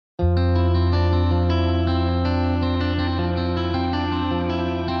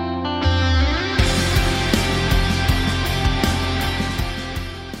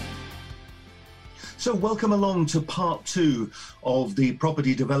So welcome along to part 2 of the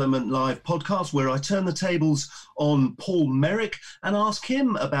Property Development Live podcast, where I turn the tables on Paul Merrick and ask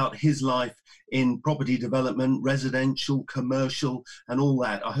him about his life in property development, residential, commercial, and all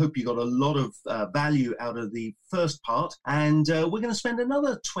that. I hope you got a lot of value out of the first part, and we're going to spend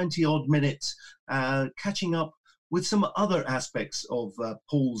another 20 odd minutes catching up with some other aspects of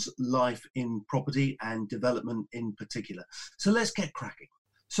Paul's life in property and development in particular. So let's get cracking.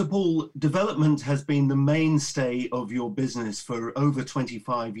 So Paul, development has been the mainstay of your business for over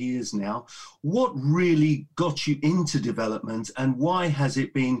 25 years now. What really got you into development, and why has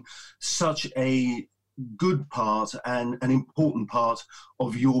it been such a good part and an important part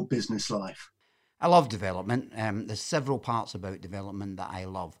of your business life? I love development. There's several parts about development that I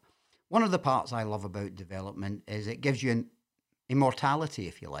love. One of the parts I love about development is it gives you an immortality,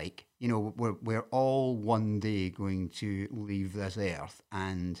 if you like. You know, we're all one day going to leave this earth,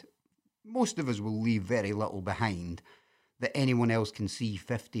 and most of us will leave very little behind that anyone else can see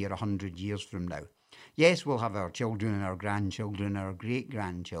 50 or 100 years from now. Yes, we'll have our children and our grandchildren, our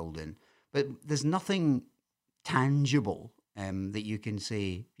great-grandchildren, but there's nothing tangible that you can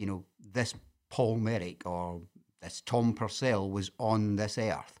say, you know, this Paul Merrick or this Tom Purcell was on this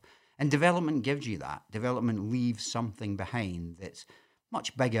earth. And development gives you that. Development leaves something behind that's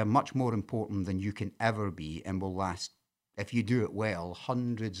much bigger, much more important than you can ever be, and will last, if you do it well,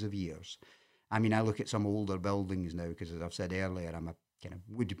 hundreds of years. I mean, I look at some older buildings now, because as I've said earlier, I'm a kind of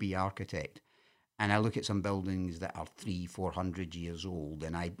would-be architect. And I look at some buildings that are 300-400 years old,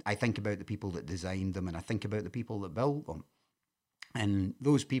 and I think about the people that designed them, and I think about the people that built them. And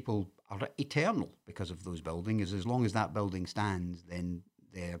those people are eternal because of those buildings. As long as that building stands, then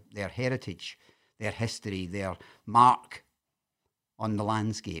their heritage, their history, their mark on the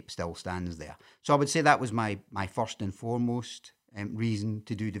landscape still stands there. So I would say that was my first and foremost reason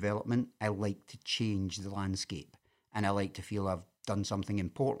to do development. I like to change the landscape, and I like to feel I've done something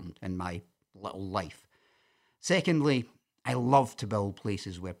important in my little life. Secondly, I love to build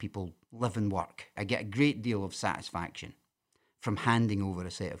places where people live and work. I get a great deal of satisfaction from handing over a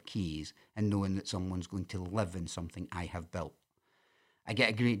set of keys and knowing that someone's going to live in something I have built. I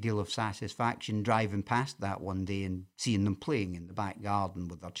get a great deal of satisfaction driving past that one day and seeing them playing in the back garden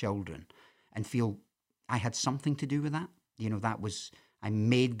with their children, and feel I had something to do with that. You know, I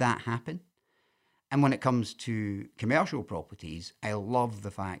made that happen. And when it comes to commercial properties, I love the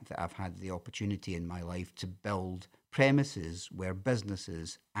fact that I've had the opportunity in my life to build premises where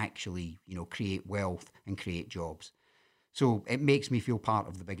businesses actually, you know, create wealth and create jobs. So it makes me feel part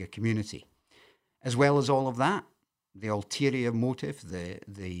of the bigger community. As well as all of that, the ulterior motive,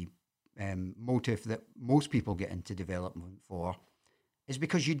 the motive that most people get into development for, is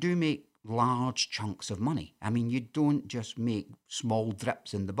because you do make large chunks of money. I mean, you don't just make small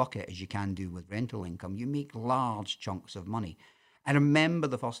drips in the bucket as you can do with rental income. You make large chunks of money. I remember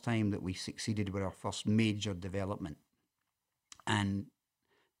the first time that we succeeded with our first major development, and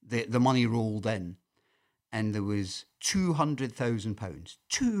the money rolled in, and there was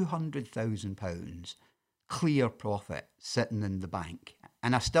 £200,000 clear profit sitting in the bank.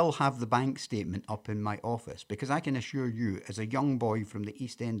 And I still have the bank statement up in my office, because I can assure you, as a young boy from the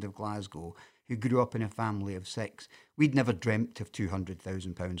East End of Glasgow who grew up in a family of 6, we'd never dreamt of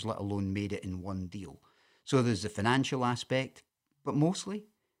 £200,000, let alone made it in one deal. So there's the financial aspect, but mostly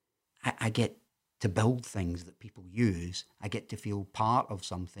I get to build things that people use. I get to feel part of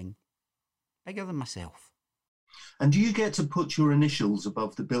something bigger than myself. And do you get to put your initials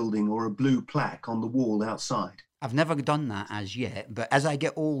above the building or a blue plaque on the wall outside? I've never done that as yet, but as I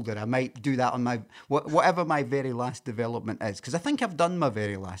get older, I might do that on my whatever my very last development is, because I think I've done my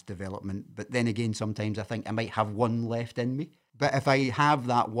very last development, but then again, sometimes I think I might have one left in me. But if I have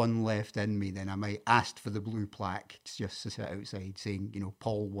that one left in me, then I might ask for the blue plaque just to sit outside saying, you know,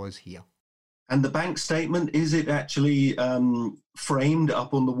 Paul was here. And the bank statement, is it actually framed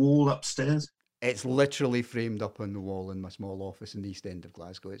up on the wall upstairs? It's literally framed up on the wall in my small office in the East End of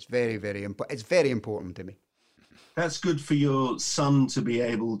Glasgow. It's very, very important. It's very important to me. That's good for your son to be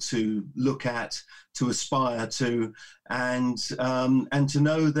able to look at, to aspire to, and to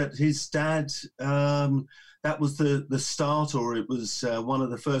know that his dad, that was the start, or it was one of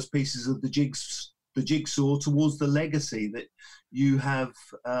the first pieces of the jigsaw towards the legacy that you have,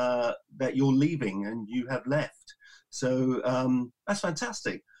 that you're leaving and you have left. So that's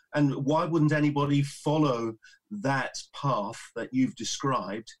fantastic. And why wouldn't anybody follow that path that you've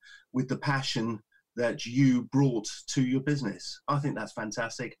described with the passion that you brought to your business? I think that's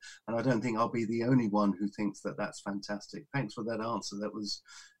fantastic, and I don't think I'll be the only one who thinks that that's fantastic. Thanks for that answer. That was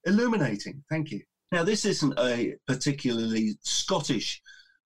illuminating. Thank you. Now, this isn't a particularly Scottish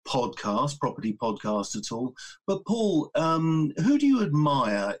podcast, property podcast at all. But Paul, who do you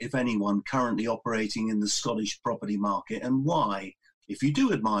admire, if anyone, currently operating in the Scottish property market, and why, if you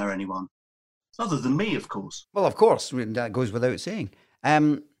do admire anyone? Other than me, of course. Well, of course, that goes without saying.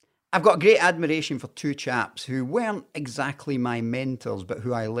 I've got great admiration for two chaps who weren't exactly my mentors, but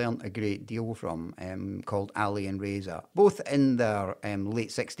who I learnt a great deal from, called Ali and Reza. Both in their late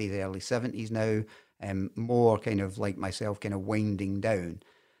 60s, early 70s now, more kind of like myself, kind of winding down.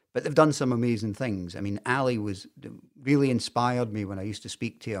 But they've done some amazing things. I mean, Ali really inspired me when I used to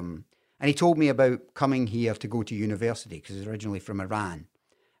speak to him. And he told me about coming here to go to university, because he's originally from Iran.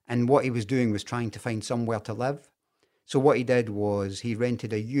 And what he was doing was trying to find somewhere to live. So what he did was he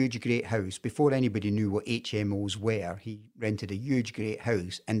rented a huge, great house. Before anybody knew what HMOs were, he rented a huge, great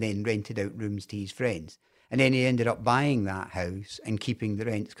house and then rented out rooms to his friends. And then he ended up buying that house and keeping the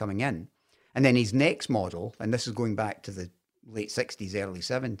rents coming in. And then his next model, and this is going back to the late 60s, early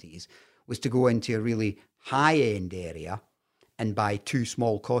 70s, was to go into a really high-end area and buy 2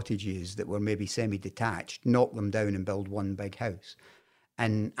 small cottages that were maybe semi-detached, knock them down and build one big house.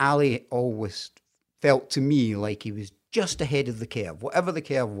 And Ali always felt to me like he was just ahead of the curve. Whatever the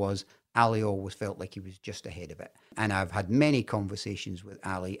curve was, Ali always felt like he was just ahead of it. And I've had many conversations with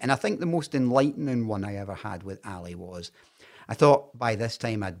Ali. And I think the most enlightening one I ever had with Ali was, I thought by this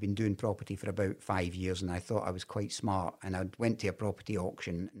time I'd been doing property for about 5 years, and I thought I was quite smart. And I went to a property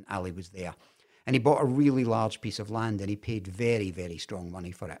auction and Ali was there. And he bought a really large piece of land and he paid very, very strong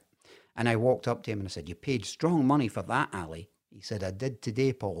money for it. And I walked up to him and I said, "You paid strong money for that, Ali?" He said, "I did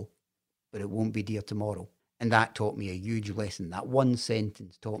today, Paul, but it won't be dear tomorrow." And that taught me a huge lesson. That one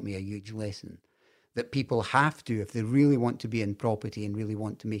sentence taught me a huge lesson, that people have to, if they really want to be in property and really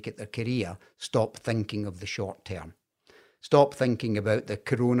want to make it their career, stop thinking of the short term. Stop thinking about the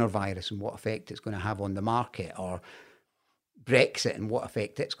coronavirus and what effect it's going to have on the market, or Brexit and what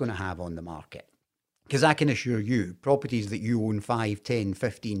effect it's going to have on the market. Because I can assure you, properties that you own 5, 10,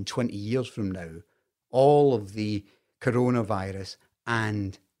 15, 20 years from now, all of the coronavirus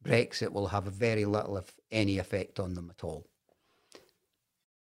and Brexit will have very little, if any, effect on them at all.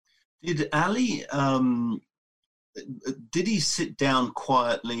 Did Ali, did he sit down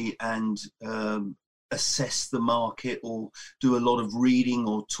quietly and assess the market, or do a lot of reading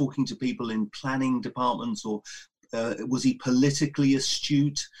or talking to people in planning departments, or was he politically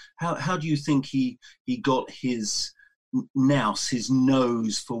astute? How do you think he got his nous, his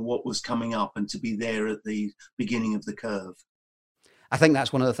nose for what was coming up and to be there at the beginning of the curve? I think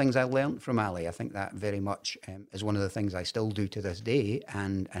that's one of the things I learned from Ali. I think that very much is one of the things I still do to this day,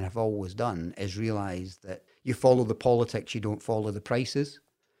 and have always done, is realise that you follow the politics, you don't follow the prices.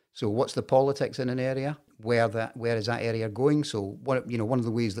 So what's the politics in an area? Where is that area going? So one of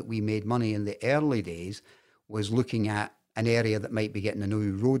the ways that we made money in the early days was looking at an area that might be getting a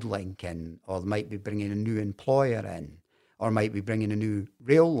new road link in, or might be bringing a new employer in, or might be bringing a new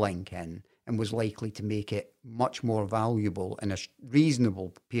rail link in, and was likely to make it much more valuable in a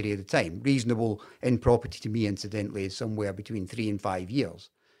reasonable period of time. Reasonable in property to me, incidentally, is somewhere between 3 and 5 years.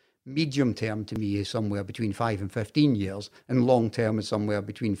 Medium term to me is somewhere between 5 and 15 years, and long term is somewhere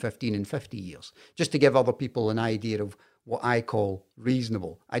between 15 and 50 years. Just to give other people an idea of what I call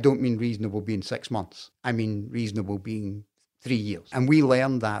reasonable. I don't mean reasonable being 6 months. I mean reasonable being 3 years. And we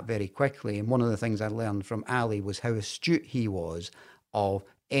learned that very quickly. And one of the things I learned from Ali was how astute he was of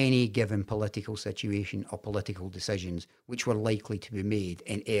any given political situation or political decisions which were likely to be made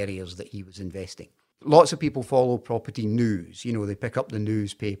in areas that he was investing. Lots of people follow property news. They pick up the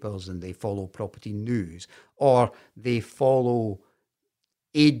newspapers and they follow property news, or they follow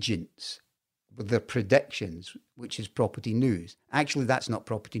agents with their predictions, which is property news. Actually, that's not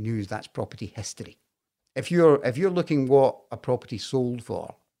property news, that's property history. If you're looking what a property sold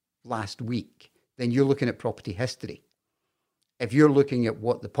for last week, then you're looking at property history. If you're looking at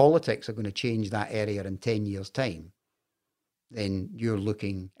what the politics are going to change that area in 10 years' time, then you're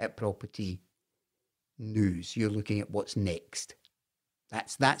looking at property news. You're looking at what's next.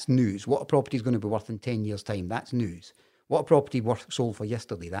 That's news. What a property is going to be worth in 10 years' time, that's news. What a property sold for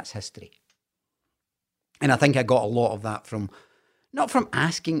yesterday, that's history. And I think I got a lot of that from, not from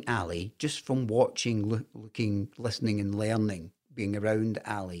asking Ali, just from watching, looking, listening and learning, being around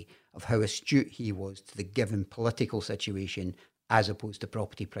Ali, of how astute he was to the given political situation as opposed to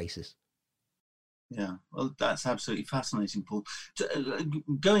property prices. Yeah, well, that's absolutely fascinating, Paul.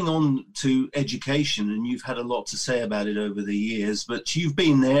 Going on to education, and you've had a lot to say about it over the years, but you've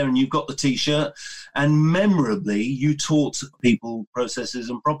been there and you've got the T-shirt, and memorably you taught people processes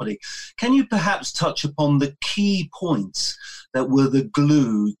and property. Can you perhaps touch upon the key points that were the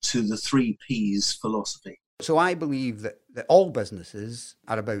glue to the 3 Ps philosophy? So I believe that all businesses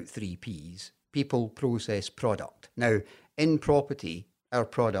are about three Ps: people, process, product. Now, in property, our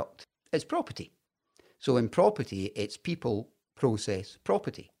product is property. So in property, it's people, process,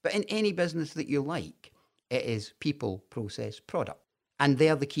 property. But in any business that you like, it is people, process, product. And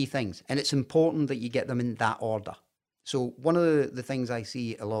they're the key things. And it's important that you get them in that order. So one of the things I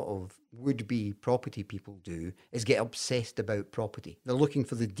see a lot of would-be property people do is get obsessed about property. They're looking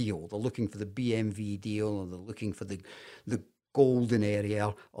for the deal. They're looking for the BMV deal, or they're looking for the golden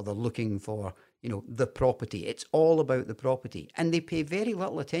area, or they're looking for, the property. It's all about the property. And they pay very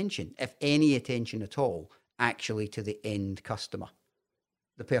little attention, if any attention at all, actually to the end customer,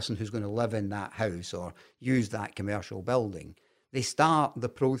 the person who's going to live in that house or use that commercial building. They start the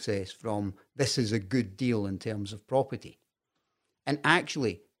process from, this is a good deal in terms of property. And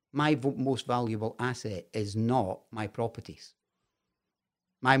actually, my most valuable asset is not my properties.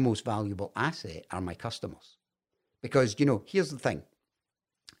 My most valuable asset are my customers. Because, here's the thing.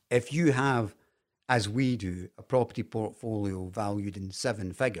 If you have, as we do, a property portfolio valued in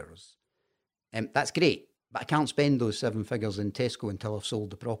 7 figures, that's great. But I can't spend those 7 figures in Tesco until I've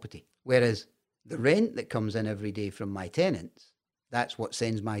sold the property. Whereas the rent that comes in every day from my tenants, that's what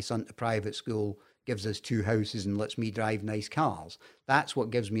sends my son to private school, gives us 2 houses and lets me drive nice cars. That's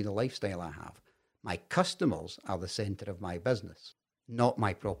what gives me the lifestyle I have. My customers are the centre of my business, not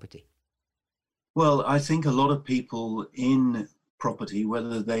my property. Well, I think a lot of people in property,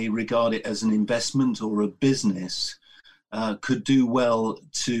 whether they regard it as an investment or a business, could do well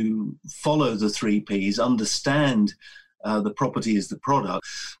to follow the 3 Ps, understand the property is the product.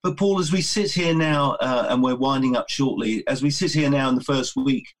 But Paul, as we sit here now, and we're winding up shortly, as we sit here now in the first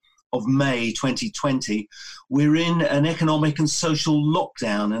week of May 2020, we're in an economic and social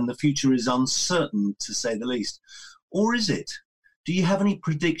lockdown, and the future is uncertain, to say the least. Or is it? Do you have any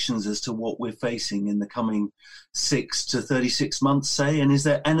predictions as to what we're facing in the coming 6 to 36 months, say? And is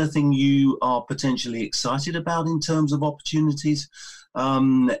there anything you are potentially excited about in terms of opportunities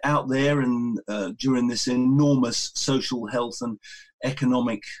out there and during this enormous social health and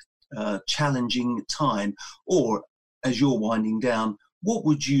economic challenging time? Or, as you're winding down, what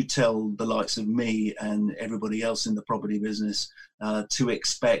would you tell the likes of me and everybody else in the property business to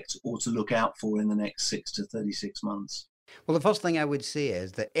expect or to look out for in the next 6 to 36 months? Well, the first thing I would say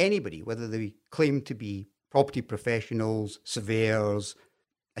is that anybody, whether they claim to be property professionals, surveyors,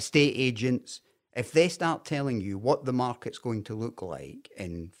 estate agents, if they start telling you what the market's going to look like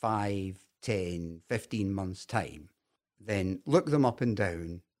in 5, 10, 15 months' time, then look them up and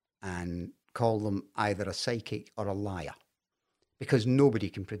down and call them either a psychic or a liar. Because nobody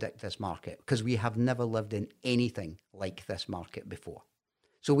can predict this market, because we have never lived in anything like this market before.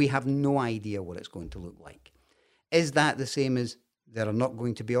 So we have no idea what it's going to look like. Is that the same as there are not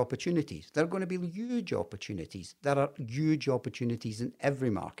going to be opportunities? There are going to be huge opportunities. There are huge opportunities in every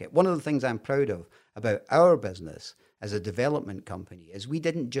market. One of the things I'm proud of about our business as a development company is we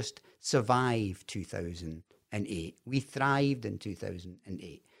didn't just survive 2008. We thrived in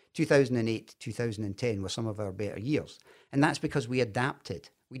 2008. 2008 to 2010 were some of our better years. And that's because we adapted.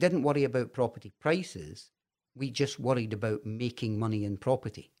 We didn't worry about property prices. We just worried about making money in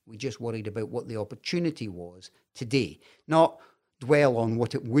property. We just worried about what the opportunity was today, not dwell on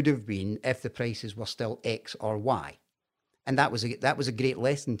what it would have been if the prices were still X or Y. And that was a great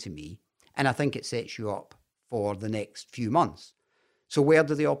lesson to me. And I think it sets you up for the next few months. So where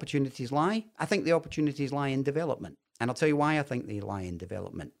do the opportunities lie? I think the opportunities lie in development. And I'll tell you why I think they lie in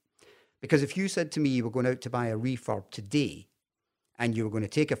development. Because if you said to me you were going out to buy a refurb today, and you were going to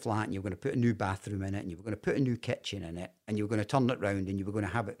take a flat and you were going to put a new bathroom in it and you were going to put a new kitchen in it and you were going to turn it round and you were going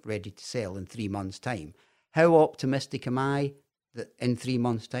to have it ready to sell in 3 months' time, how optimistic am I that in 3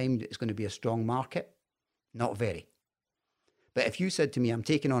 months' time it's going to be a strong market? Not very. But if you said to me, I'm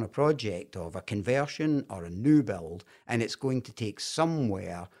taking on a project of a conversion or a new build and it's going to take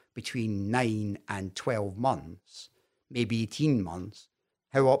somewhere between 9 and 12 months, maybe 18 months,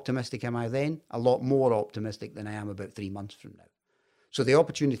 how optimistic am I then? A lot more optimistic than I am about 3 months from now. So the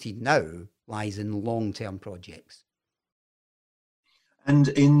opportunity now lies in long-term projects. And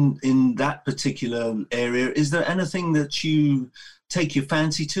in that particular area, is there anything that you take your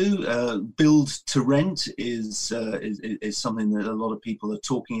fancy to? Build to rent is something that a lot of people are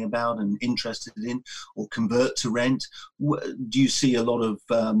talking about and interested in, or convert to rent. Do you see a lot of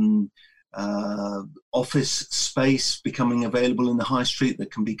office space becoming available in the high street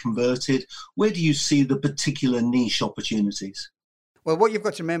that can be converted? Where do you see the particular niche opportunities? Well, what you've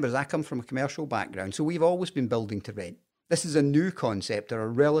got to remember is I come from a commercial background, so we've always been building to rent. This is a new concept, or a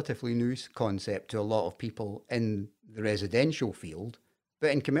relatively new concept to a lot of people in the residential field, but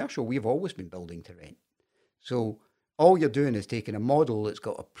in commercial, we've always been building to rent. So all you're doing is taking a model that's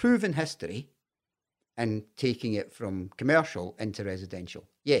got a proven history and taking it from commercial into residential.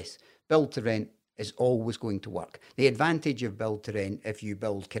 Yes, build to rent is always going to work. The advantage of build to rent, if you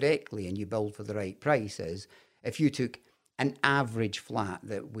build correctly and you build for the right price, is if you took an average flat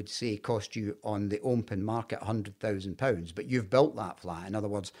that would say cost you on the open market £100,000, but you've built that flat. In other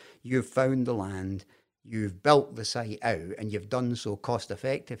words, you've found the land, you've built the site out, and you've done so cost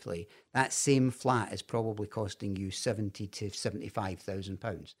effectively. That same flat is probably costing you £70,000 to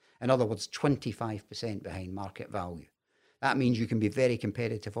 £75,000. In other words, 25% behind market value. That means you can be very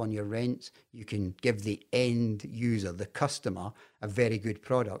competitive on your rents. You can give the end user, the customer, a very good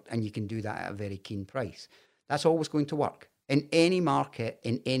product, and you can do that at a very keen price. That's always going to work. In any market,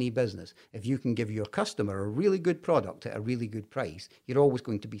 in any business, if you can give your customer a really good product at a really good price, you're always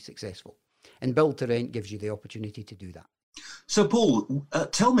going to be successful. And build to rent gives you the opportunity to do that. So, Paul,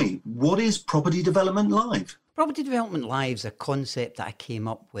 tell me, what is Property Development Live? Property Development Live is a concept that I came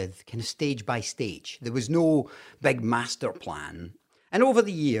up with kind of stage by stage. There was no big master plan. And over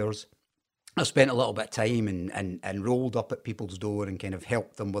the years, I spent a little bit of time and rolled up at people's door and kind of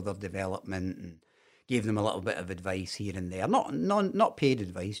helped them with their development and gave them a little bit of advice here and there. Not paid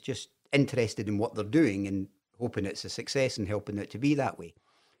advice, just interested in what they're doing and hoping it's a success and helping it to be that way.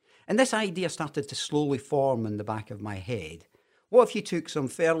 And this idea started to slowly form in the back of my head. What if you took some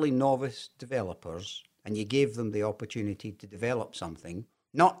fairly novice developers and you gave them the opportunity to develop something,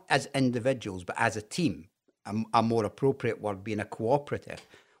 not as individuals, but as a team, a more appropriate word being a cooperative?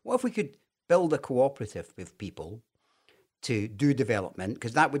 What if we could build a cooperative with people to do development?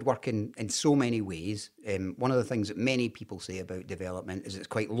 Because that would work in so many ways. One of the things that many people say about development is it's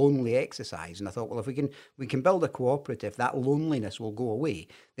quite lonely exercise. And I thought, well, if we can build a cooperative, that loneliness will go away.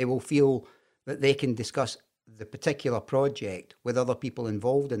 They will feel that they can discuss the particular project with other people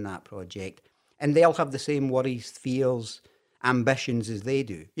involved in that project, and they'll have the same worries, fears, ambitions as they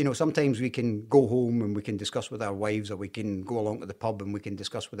do. You know, sometimes we can go home and we can discuss with our wives, or we can go along to the pub and we can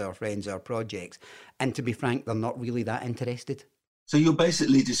discuss with our friends our projects. And to be frank, they're not really that interested. So you're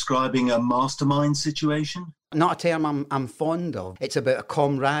basically describing a mastermind situation? Not a term I'm fond of. It's about a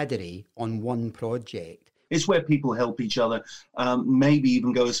camaraderie on one project. It's where people help each other, maybe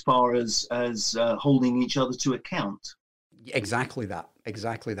even go as far as holding each other to account. Exactly that.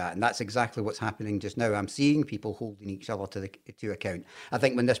 And that's exactly what's happening just now. I'm seeing people holding each other to account. I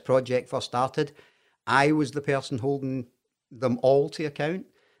think when this project first started, I was the person holding them all to account,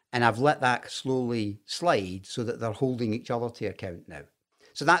 and I've let that slowly slide so that they're holding each other to account now.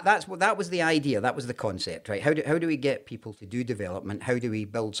 So that was the idea. That was the concept, right? How do we get people to do development? How do we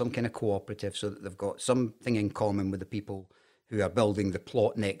build some kind of cooperative so that they've got something in common with the people who are building the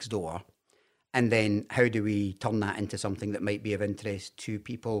plot next door? And then how do we turn that into something that might be of interest to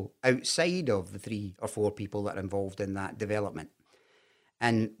people outside of the 3 or 4 people that are involved in that development?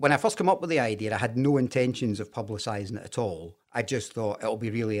 And when I first came up with the idea, I had no intentions of publicising it at all. I just thought it'll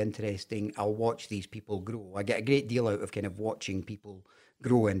be really interesting. I'll watch these people grow. I get a great deal out of kind of watching people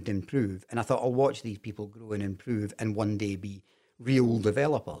grow and improve. And I thought I'll watch these people grow and improve and one day be real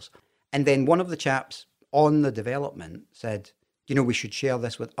developers. And then one of the chaps on the development said, you know, we should share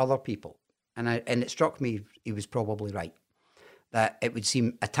this with other people. And it struck me he was probably right, that it would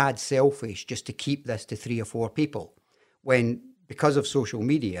seem a tad selfish just to keep this to 3 or 4 people, when because of social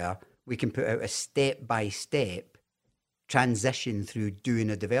media, we can put out a step-by-step transition through doing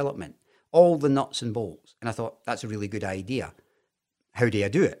a development, all the nuts and bolts. And I thought, that's a really good idea. How do I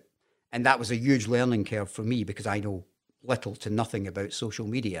do it? And that was a huge learning curve for me because I know little to nothing about social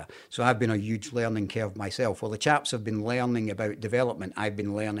media. So I've been a huge learning curve myself. Well, the chaps have been learning about development. I've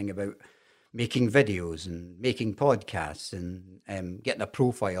been learning about making videos and making podcasts and getting a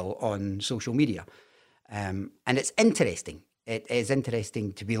profile on social media. And it's interesting. It is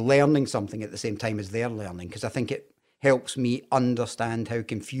interesting to be learning something at the same time as they're learning, because I think it helps me understand how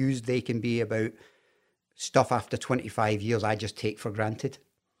confused they can be about stuff after 25 years I just take for granted.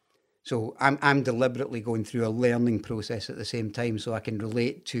 So I'm deliberately going through a learning process at the same time so I can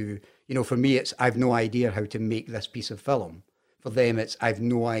relate to, you know, for me, it's I've no idea how to make this piece of film. For them, it's I've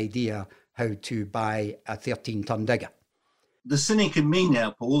no idea how to buy a 13-ton digger. The cynic in me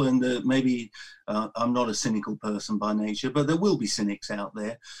now, Paul, and maybe I'm not a cynical person by nature, but there will be cynics out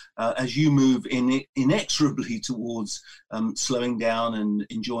there as you move inexorably towards slowing down and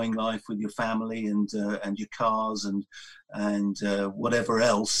enjoying life with your family and your cars and whatever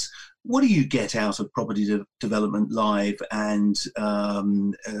else. What do you get out of Property Development Live and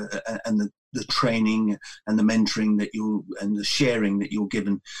the training and the mentoring and the sharing that you're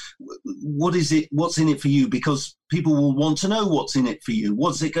given? what is it? What's in it for you? Because people will want to know what's in it for you.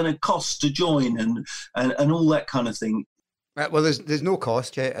 What's it going to cost to join, and all that kind of thing. Well, there's no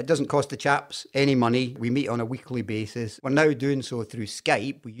cost. Yeah. It doesn't cost the chaps any money. We meet on a weekly basis. We're now doing so through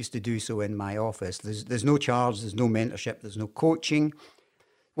Skype. We used to do so in my office. There's no charge. There's no mentorship. There's no coaching.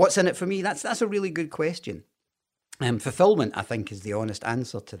 What's in it for me? That's a really good question. Fulfillment, I think, is the honest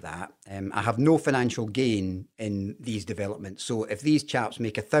answer to that. I have no financial gain in these developments. So if these chaps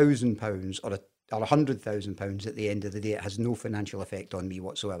make £1,000 or £100,000 at the end of the day, it has no financial effect on me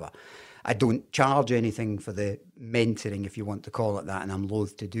whatsoever. I don't charge anything for the mentoring, if you want to call it that, and I'm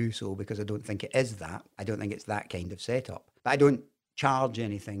loath to do so because I don't think it is that. I don't think it's that kind of setup. But I don't charge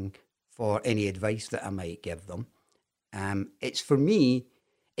anything for any advice that I might give them. For me,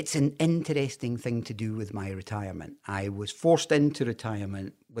 it's an interesting thing to do with my retirement. I was forced into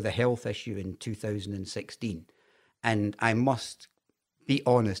retirement with a health issue in 2016, and I must be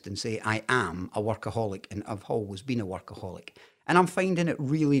honest and say I am a workaholic, and I've always been a workaholic. And I'm finding it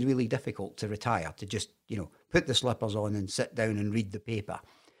really, really difficult to retire, to just, put the slippers on and sit down and read the paper.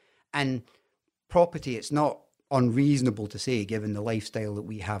 And property, it's not unreasonable to say, given the lifestyle that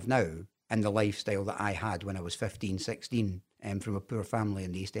we have now and the lifestyle that I had when I was 15, 16, from a poor family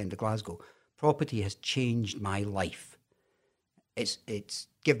in the East End of Glasgow, property has changed my life. It's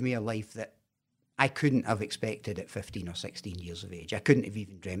given me a life that I couldn't have expected at 15 or 16 years of age. I couldn't have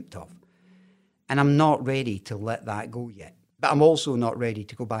even dreamt of. And I'm not ready to let that go yet. But I'm also not ready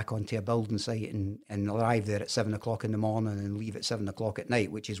to go back onto a building site and arrive there at 7 o'clock in the morning and leave at 7 o'clock at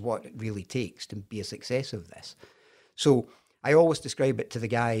night, which is what it really takes to be a success of this. So I always describe it to the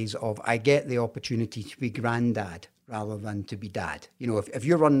guys of, I get the opportunity to be granddad rather than to be dad. If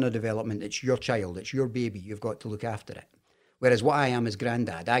you're running a development, it's your child, it's your baby, you've got to look after it. Whereas what I am as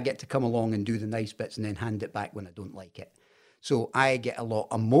granddad, I get to come along and do the nice bits and then hand it back when I don't like it. So I get a lot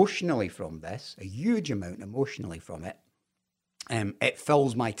emotionally from this, a huge amount emotionally from it. It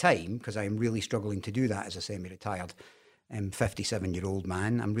fills my time because I'm really struggling to do that as a semi-retired 57-year-old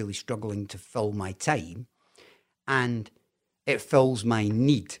man. I'm really struggling to fill my time, and it fills my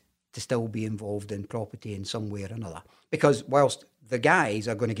need to still be involved in property in some way or another. Because whilst the guys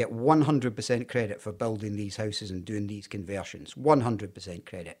are going to get 100% credit for building these houses and doing these conversions, 100%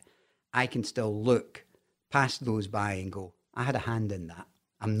 credit, I can still look past those by and go, I had a hand in that.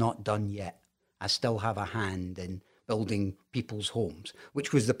 I'm not done yet. I still have a hand in building people's homes,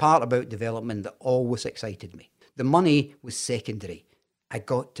 which was the part about development that always excited me. The money was secondary. I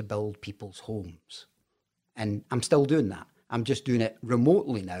got to build people's homes. And I'm still doing that. I'm just doing it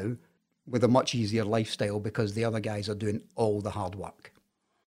remotely now with a much easier lifestyle because the other guys are doing all the hard work.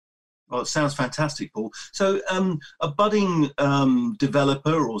 Well, it sounds fantastic, Paul. So a budding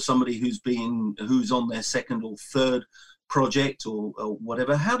developer or somebody who's on their second or third project or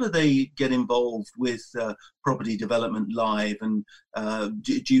whatever, how do they get involved with Property Development Live? And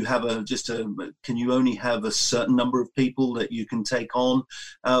do you have can you only have a certain number of people that you can take on?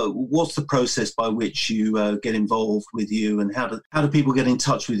 What's the process by which you get involved with you, and how do people get in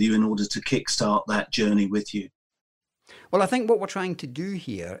touch with you in order to kickstart that journey with you? Well, I think what we're trying to do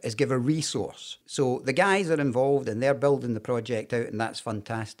here is give a resource. So the guys are involved and they're building the project out, and that's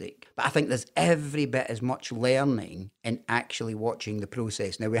fantastic. But I think there's every bit as much learning in actually watching the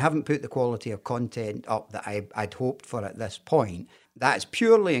process. Now, we haven't put the quality of content up that I'd hoped for at this point. That's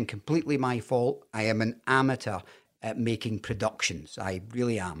purely and completely my fault. I am an amateur at making productions. I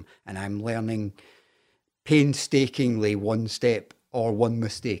really am. And I'm learning painstakingly one step or one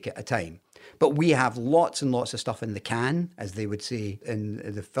mistake at a time. But we have lots and lots of stuff in the can, as they would say in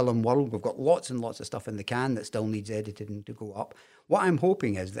the film world. We've got lots and lots of stuff in the can that still needs editing to go up. What I'm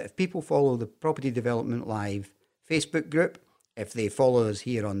hoping is that if people follow the Property Development Live Facebook group, if they follow us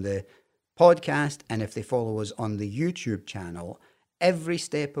here on the podcast, and if they follow us on the YouTube channel, every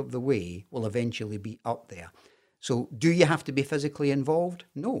step of the way will eventually be up there. So do you have to be physically involved?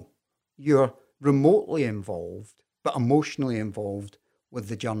 No. You're remotely involved, but emotionally involved with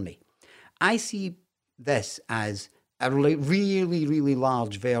the journey. I see this as a really, really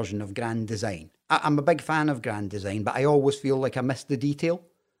large version of grand design. I'm a big fan of grand design, but I always feel like I missed the detail.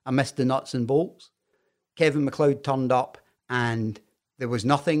 I missed the nuts and bolts. Kevin MacLeod turned up and there was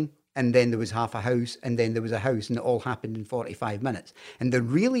nothing, and then there was half a house, and then there was a house, and it all happened in 45 minutes. And the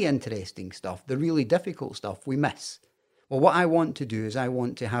really interesting stuff, the really difficult stuff, we miss. Well, what I want to do is I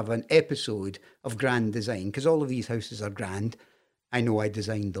want to have an episode of grand design, because all of these houses are grand. I know I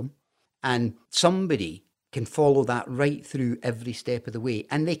designed them. And somebody can follow that right through every step of the way,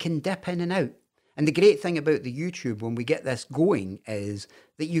 and they can dip in and out. And the great thing about the YouTube, when we get this going, is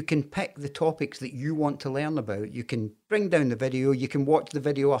that you can pick the topics that you want to learn about. You can bring down the video, you can watch the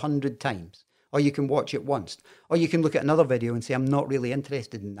video 100 times, or you can watch it once, or you can look at another video and say, I'm not really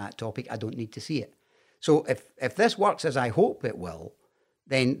interested in that topic, I don't need to see it. So if this works as I hope it will,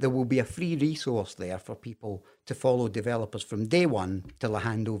 then there will be a free resource there for people to follow developers from day one till I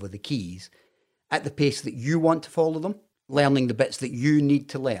hand over the keys at the pace that you want to follow them, learning the bits that you need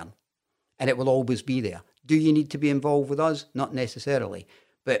to learn. And it will always be there. Do you need to be involved with us? Not necessarily.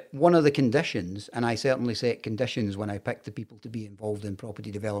 But one of the conditions, and I certainly set conditions when I picked the people to be involved in Property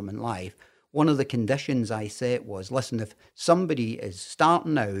Development Live, one of the conditions I set was, listen, if somebody is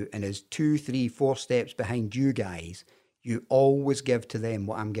starting out and is 2, 3, 4 steps behind you guys, you always give to them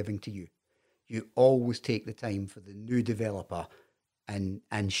what I'm giving to you. You always take the time for the new developer and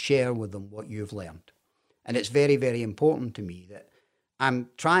share with them what you've learned. And it's very, very important to me that I'm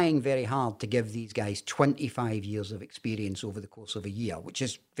trying very hard to give these guys 25 years of experience over the course of a year, which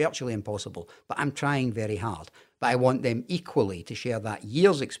is virtually impossible, but I'm trying very hard. But I want them equally to share that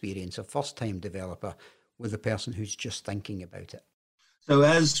year's experience of first-time developer with the person who's just thinking about it. So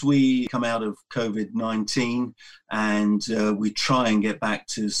as we come out of COVID-19 and we try and get back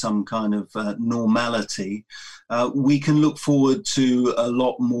to some kind of normality, we can look forward to a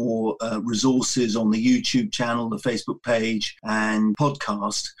lot more resources on the YouTube channel, the Facebook page and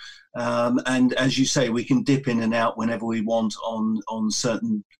podcast. And as you say, we can dip in and out whenever we want on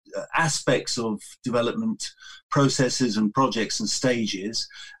certain aspects of development processes and projects and stages,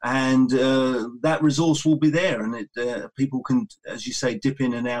 and that resource will be there, and people can, as you say, dip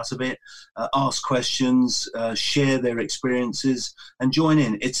in and out of it, ask questions, share their experiences and join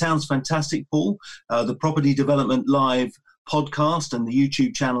in. It sounds fantastic, Paul. The Property Development Live podcast and the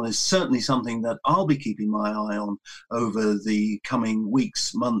YouTube channel is certainly something that I'll be keeping my eye on over the coming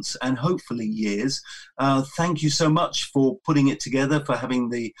weeks, months, and hopefully years. Thank you so much for putting it together, for having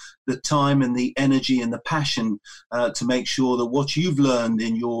the time and the energy and the passion to make sure that what you've learned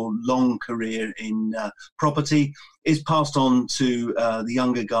in your long career in property is passed on to the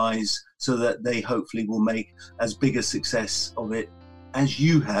younger guys so that they hopefully will make as big a success of it as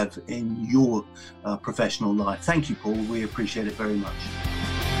you have in your professional life. Thank you, Paul. We appreciate it very much.